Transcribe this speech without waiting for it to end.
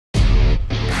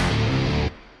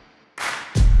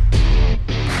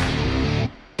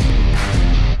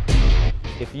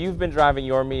if you've been driving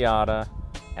your Miata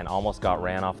and almost got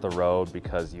ran off the road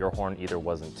because your horn either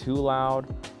wasn't too loud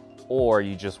or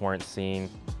you just weren't seen,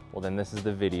 well then this is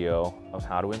the video of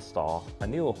how to install a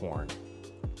new horn.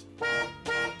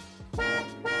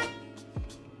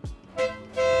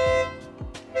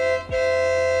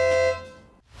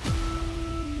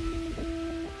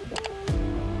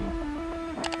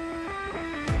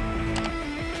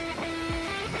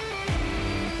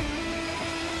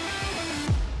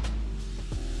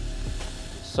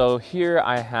 So here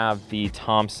I have the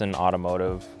Thompson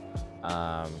Automotive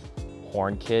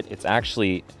horn kit. It's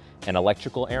actually an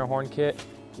electrical air horn kit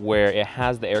where it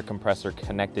has the air compressor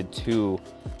connected to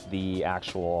the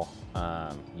actual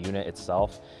unit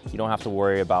itself. You don't have to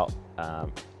worry about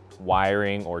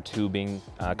wiring or tubing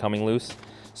coming loose.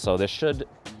 So this should,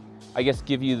 I guess,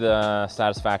 give you the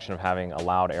satisfaction of having a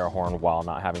loud air horn while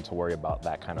not having to worry about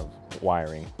that kind of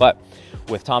wiring. But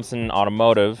with Thompson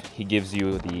Automotive, he gives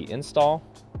you the install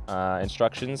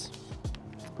instructions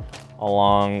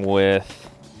along with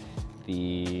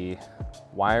the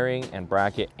wiring and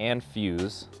bracket and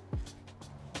fuse.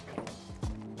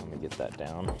 Let me get that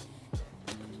down.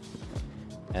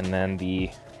 And then the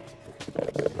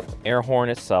air horn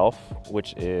itself,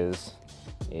 which is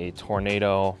a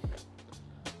Tornado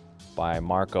by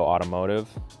Marco Automotive.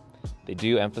 They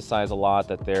do emphasize a lot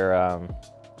that they're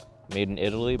made in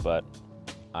Italy, but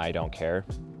I don't care.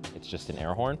 It's just an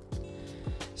air horn.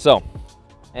 So,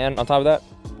 and on top of that,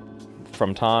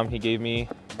 from Tom, he gave me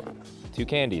 2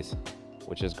 candies,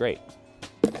 which is great.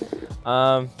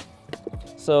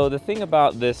 So the thing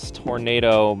about this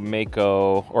Tornado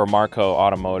Marco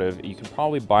Automotive, you can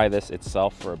probably buy this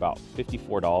itself for about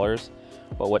 $54.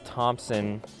 But what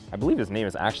Thompson, I believe his name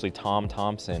is actually Tom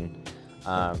Thompson,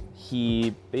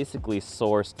 he basically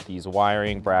sourced these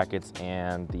wiring brackets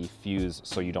and the fuse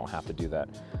so you don't have to do that.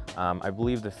 I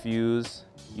believe the fuse,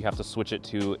 you have to switch it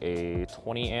to a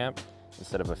 20 amp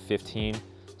instead of a 15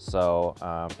 so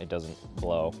it doesn't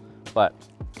blow. But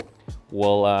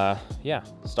we'll yeah,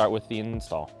 start with the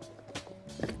install.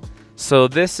 So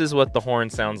this is what the horn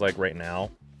sounds like right now.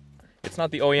 It's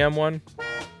not the OEM one.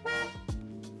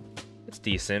 It's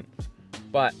decent,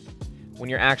 but when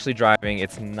you're actually driving,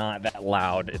 it's not that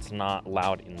loud. It's not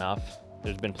loud enough.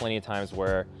 There's been plenty of times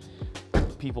where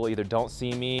people either don't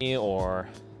see me or,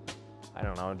 I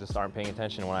don't know, just aren't paying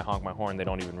attention. When I honk my horn, they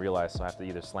don't even realize, so I have to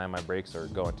either slam my brakes or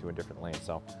go into a different lane.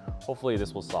 So hopefully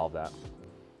this will solve that.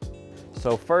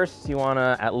 So first, you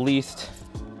wanna at least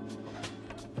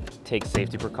take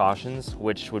safety precautions,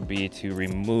 which would be to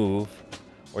remove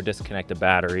or disconnect the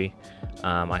battery.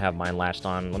 I have mine latched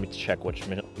on. Let me check which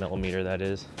millimeter that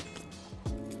is.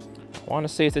 I want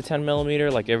to say it's a 10 millimeter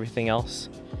like everything else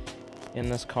in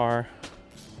this car,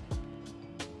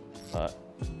 but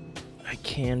I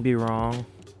can be wrong,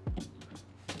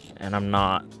 and I'm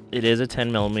not. It is a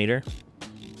 10 millimeter.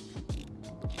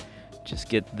 Just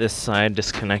get this side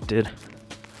disconnected,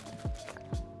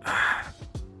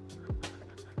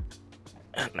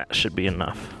 and that should be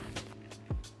enough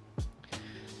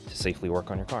to safely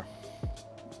work on your car.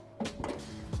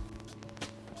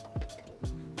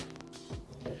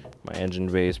 My engine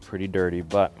bay is pretty dirty,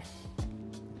 but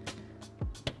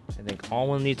I think all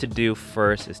we'll need to do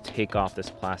first is take off this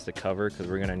plastic cover because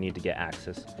we're gonna need to get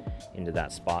access into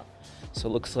that spot. So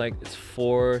it looks like it's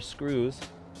 4 screws.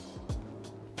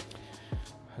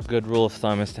 A good rule of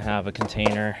thumb is to have a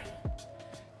container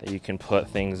that you can put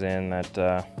things in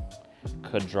that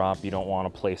could drop. You don't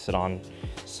want to place it on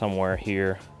somewhere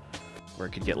here where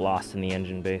it could get lost in the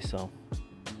engine bay. So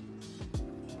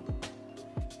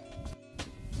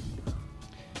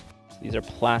these are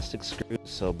plastic screws,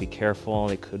 so be careful,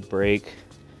 they could break.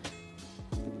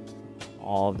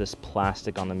 All of this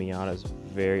plastic on the Miata is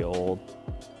very old.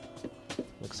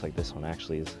 Looks like this one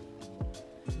actually is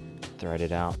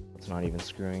threaded out. It's not even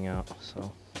screwing out,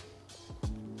 so.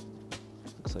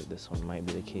 Looks like this one might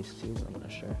be the case too, but I'm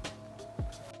not sure.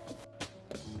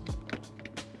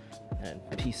 And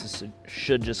pieces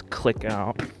should just click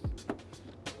out.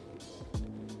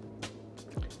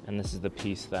 And this is the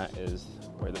piece that is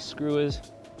where the screw is.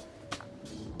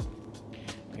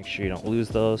 Make sure you don't lose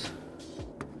those.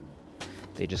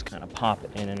 They just kind of pop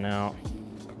in and out.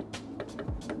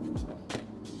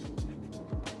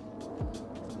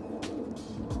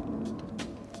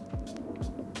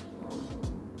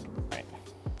 Right.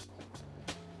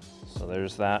 So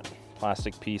there's that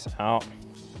plastic piece out.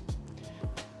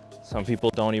 Some people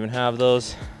don't even have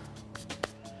those.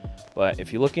 But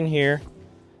if you look in here,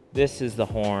 this is the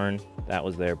horn that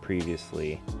was there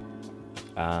previously.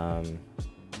 It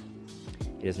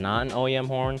is not an OEM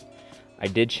horn. I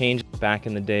did change it back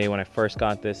in the day when I first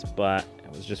got this, but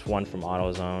it was just one from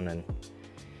AutoZone and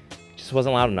it just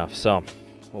wasn't loud enough. So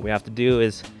what we have to do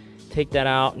is take that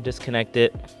out and disconnect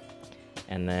it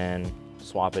and then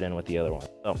swap it in with the other one.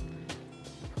 So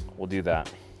we'll do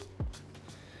that.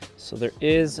 So there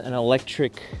is an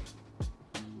electric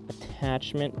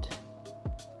attachment,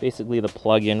 basically the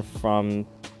plug-in from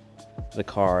the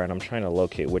car, and I'm trying to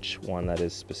locate which one that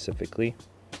is specifically.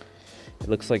 It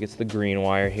looks like it's the green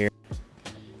wire here,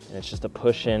 and it's just a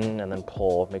push in and then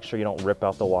pull. Make sure you don't rip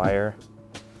out the wire,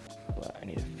 but I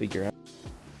need to figure out.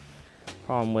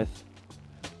 Problem with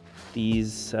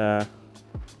these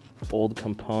old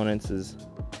components is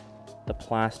the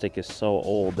plastic is so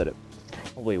old that it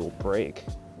probably will break.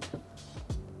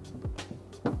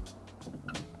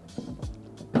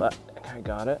 But I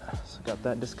got it, so got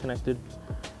that disconnected.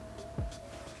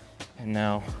 And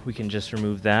now we can just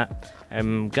remove that.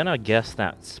 I'm gonna guess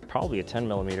that's probably a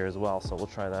 10mm as well, so we'll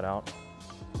try that out.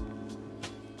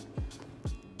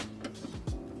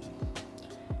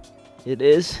 It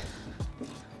is.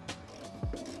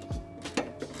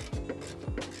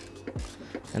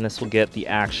 And this will get the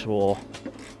actual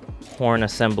horn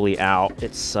assembly out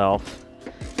itself.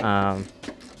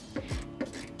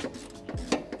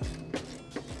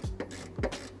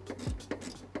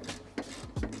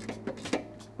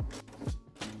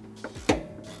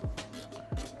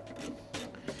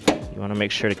 You want to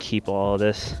make sure to keep all of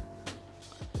this.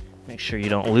 Make sure you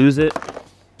don't lose it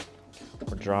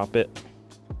or drop it.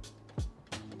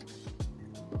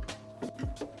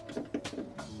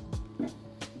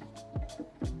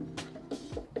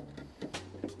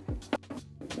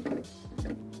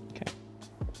 Okay.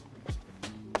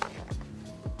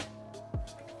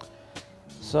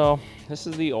 So this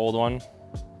is the old one.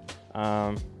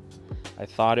 I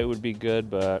thought it would be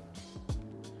good, but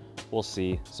we'll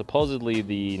see. Supposedly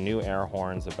the new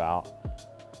AIRHORN's about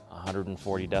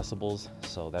 140 decibels,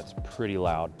 so that's pretty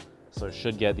loud. So it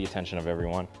should get the attention of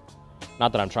everyone.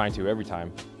 Not that I'm trying to every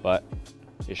time, but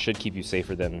it should keep you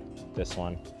safer than this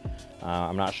one.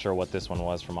 I'm not sure what this one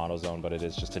was from AutoZone, but it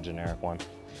is just a generic one.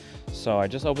 So I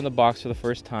just opened the box for the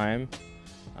first time.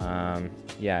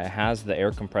 Yeah, it has the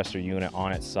air compressor unit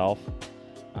on itself.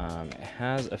 It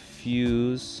has a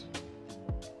fuse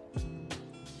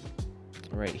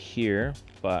right here,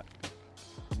 but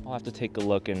I'll have to take a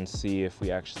look and see if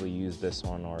we actually use this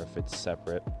one or if it's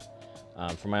separate.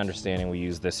 From my understanding, we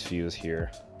use this fuse here,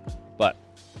 but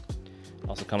it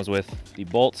also comes with the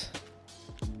bolt,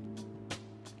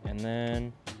 and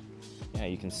then yeah,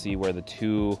 you can see where the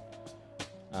two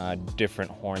different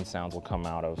horn sounds will come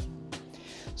out of.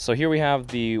 So here we have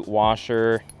the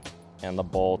washer and the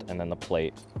bolt and then the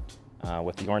plate.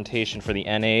 With the orientation for the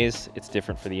NAs, it's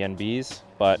different for the NBs,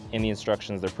 but in the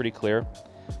instructions, they're pretty clear.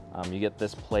 You get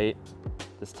this plate.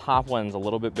 This top one's a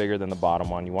little bit bigger than the bottom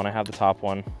one. You want to have the top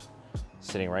one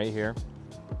sitting right here.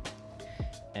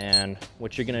 And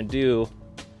what you're gonna do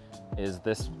is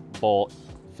this bolt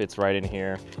fits right in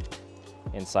here,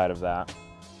 inside of that,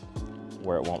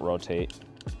 where it won't rotate.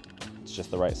 It's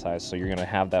just the right size. So you're gonna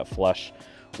have that flush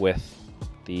with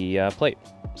the plate.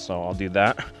 So I'll do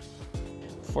that.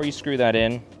 Before you screw that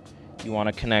in, you want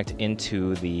to connect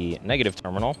into the negative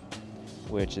terminal,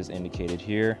 which is indicated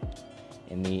here.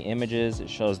 In the images, it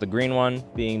shows the green one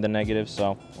being the negative,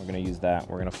 so we're going to use that.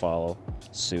 We're going to follow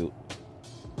suit.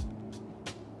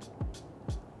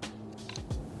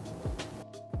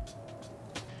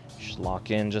 Just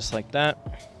lock in just like that.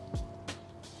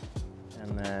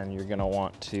 And then you're going to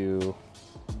want to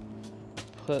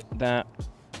put that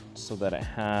so that it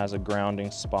has a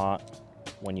grounding spot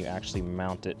when you actually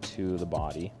mount it to the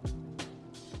body.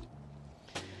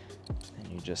 And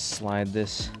you just slide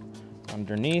this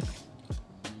underneath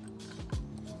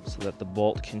so that the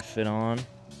bolt can fit on.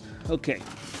 Okay,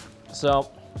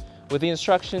 so with the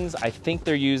instructions, I think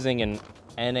they're using an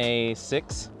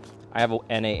NA6. I have a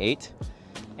NA8,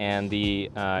 and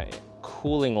the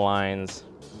cooling lines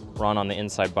run on the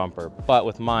inside bumper, but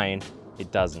with mine,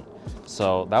 it doesn't.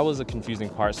 So that was a confusing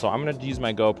part. So I'm gonna use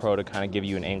my GoPro to kind of give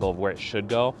you an angle of where it should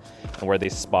go and where they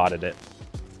spotted it.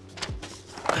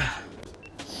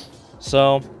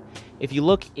 So if you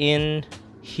look in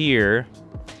here,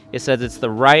 it says it's the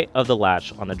right of the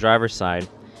latch on the driver's side.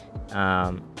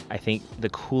 I think the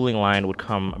cooling line would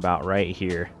come about right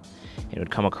here. It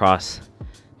would come across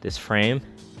this frame.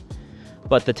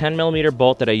 But the 10mm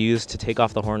bolt that I used to take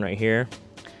off the horn right here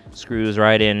screws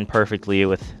right in perfectly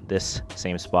with this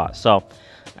same spot. So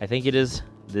I think it is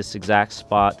this exact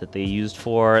spot that they used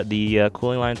for the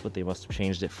cooling lines, but they must have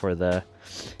changed it for the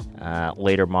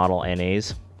later model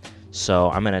NAs. So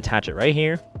I'm going to attach it right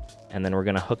here, and then we're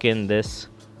going to hook in this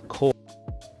cord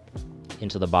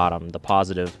into the bottom, the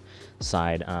positive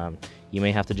side. You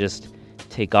may have to just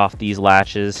take off these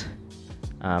latches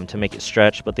to make it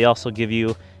stretch, but they also give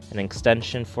you an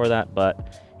extension for that,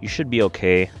 but you should be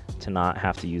okay to not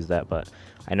have to use that. But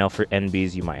I know for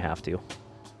NBs you might have to.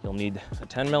 You'll need a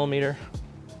 10mm.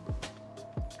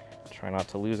 Try not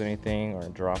to lose anything or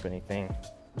drop anything.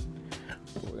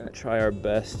 We're gonna try our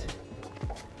best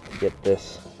to get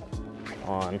this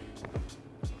on.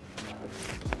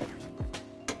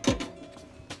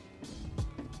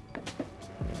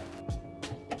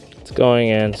 It's going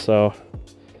in, so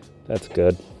that's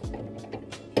good.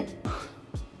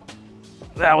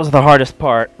 That was the hardest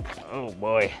part. Oh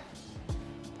boy.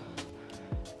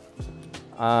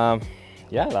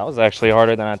 Yeah, that was actually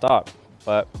harder than I thought,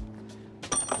 but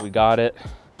we got it.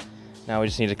 Now we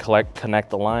just need to connect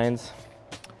the lines.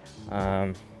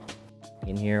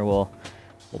 In here we'll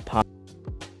pop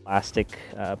plastic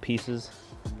pieces.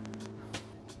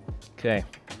 Okay,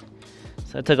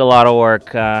 so that took a lot of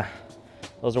work.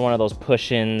 Those are one of those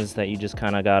push-ins that you just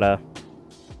kind of gotta,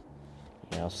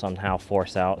 you know, somehow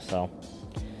force out. So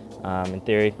in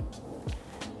theory,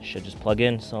 it should just plug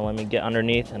in. So let me get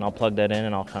underneath and I'll plug that in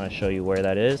and I'll kind of show you where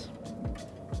that is.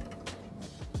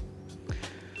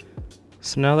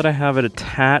 So now that I have it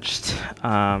attached,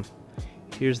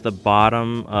 here's the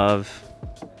bottom of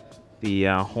the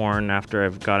horn after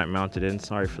I've got it mounted in.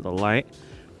 Sorry for the light,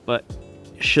 but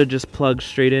it should just plug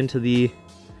straight into the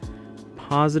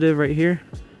positive right here,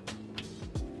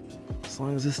 as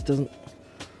long as this doesn't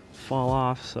fall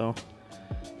off. So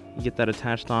you get that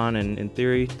attached on, and in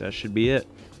theory that should be it.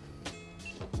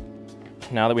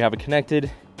 Now that we have it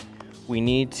connected, we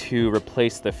need to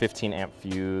replace the 15 amp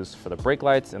fuse for the brake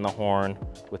lights and the horn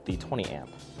with the 20 amp.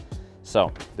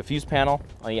 So the fuse panel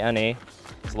on the NA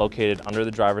is located under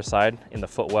the driver's side in the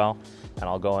footwell, and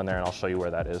I'll go in there and I'll show you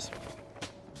where that is.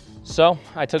 So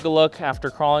I took a look after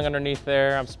crawling underneath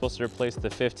there. I'm supposed to replace the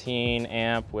 15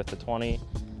 amp with the 20.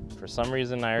 For some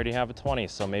reason, I already have a 20,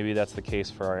 so maybe that's the case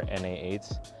for our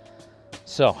NA8s.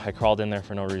 So I crawled in there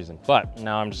for no reason, but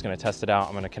now I'm just gonna test it out.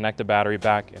 I'm gonna connect the battery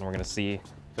back and we're gonna see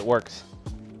if it works.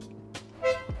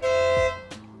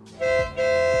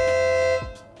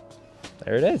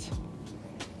 There it is.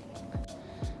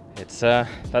 It's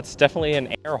that's definitely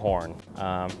an air horn.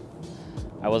 I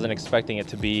wasn't expecting it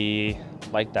to be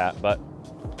like that, but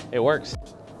it works.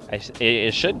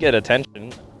 It should get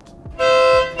attention.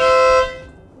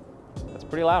 That's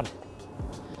pretty loud.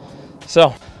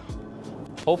 So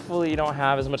hopefully you don't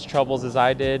have as much troubles as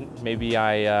I did. Maybe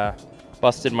I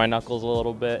busted my knuckles a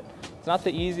little bit. It's not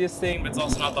the easiest thing, but it's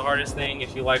also not the hardest thing.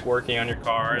 If you like working on your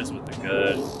cars with a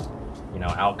good, you know,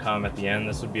 outcome at the end,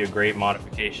 this would be a great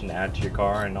modification to add to your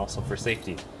car and also for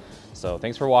safety. So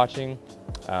thanks for watching.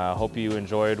 Hope you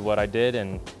enjoyed what I did,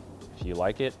 and if you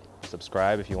like it,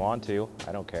 subscribe if you want to.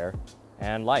 I don't care.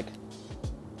 And like.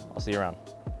 I'll see you around.